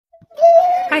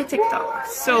Hi TikTok.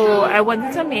 So I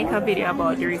wanted to make a video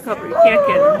about the recovery care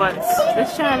kit, but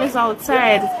this child is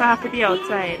outside. It's have to be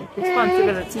outside.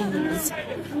 Responsibilities.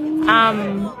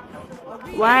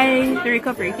 Why the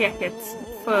recovery care kit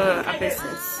for a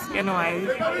business? You know,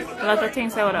 a lot of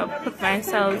things I would have put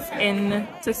myself in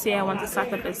to say I want to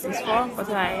start a business for, but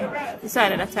I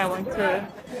decided that I want to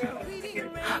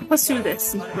pursue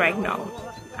this right now.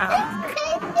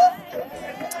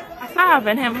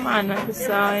 Having him and his in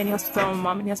the hospital,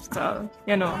 mom in the hospital,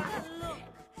 you know.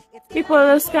 People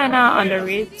is kind of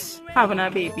underrate having a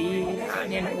baby,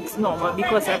 and you know, it's normal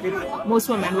because most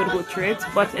women would go through it,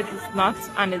 but it is not,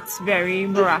 and it's very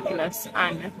miraculous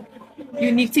and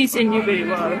unique to each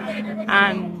individual.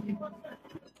 And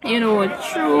you know,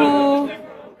 through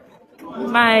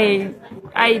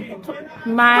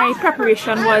my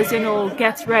preparation was, you know,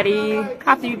 get ready,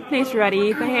 have the place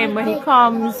ready for him when he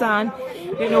comes, and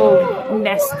you know,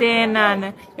 nesting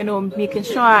and you know, making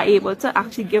sure I'm able to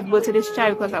actually give birth to this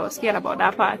child, because I was scared about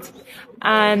that part.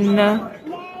 And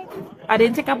I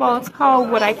didn't think about how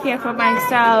would I care for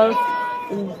myself,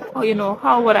 or, you know,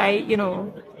 how would I, you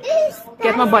know,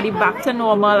 get my body back to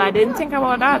normal. I didn't think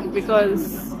about that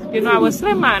because, you know, I was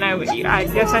slim and I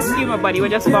just assumed my body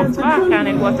would just bounce back, and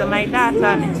it wasn't like that.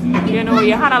 And you know,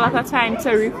 you had a lot of time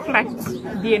to reflect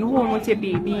being home with your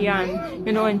baby, and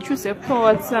you know, intrusive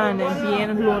thoughts, and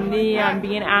being lonely and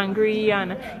being angry.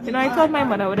 And you know, I thought my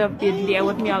mother would have been there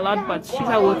with me a lot, but she's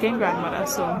a working grandmother,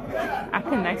 so I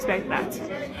couldn't expect that.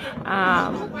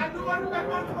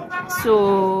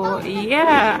 So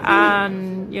yeah,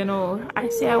 and you know, I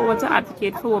say I want to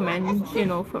advocate for women, you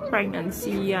know, for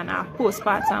pregnancy and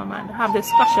postpartum, and have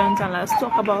discussions, and let's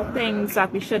talk about things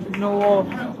that we should know,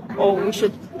 or we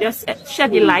should just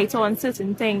shed the light on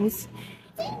certain things.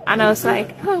 And I was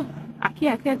like, oh, I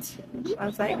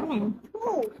was like, I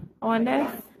wonder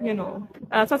if, you know,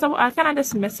 so I kind of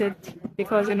dismiss it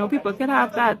because, you know, people can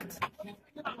have that.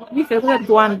 We could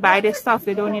go and buy this stuff,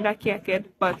 they don't need a care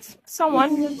kit, but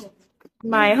someone,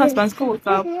 my husband's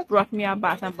co-worker, brought me a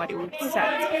bath and body work set,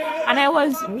 and I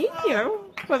was for me.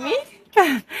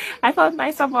 I felt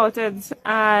nice about it,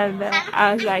 and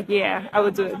I was like, yeah, I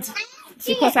would do it.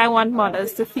 Because I want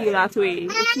mothers to feel that way,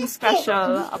 to feel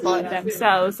special about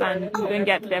themselves and even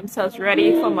get themselves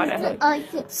ready for motherhood.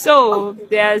 So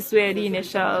there's where the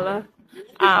initial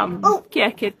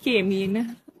care kit came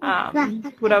in.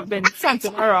 Would have been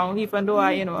something around, even though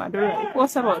I don't really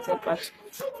post about it, but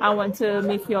I want to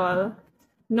make you all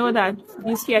know that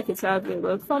these care kits are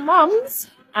available for moms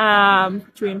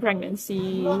during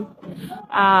pregnancy,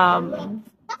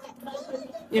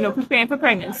 you know, preparing for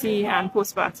pregnancy and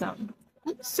postpartum.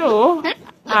 So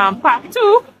part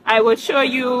 2, I will show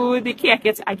you the care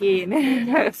kit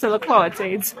again. So look forward to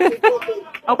it. I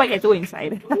hope I get to go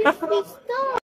inside.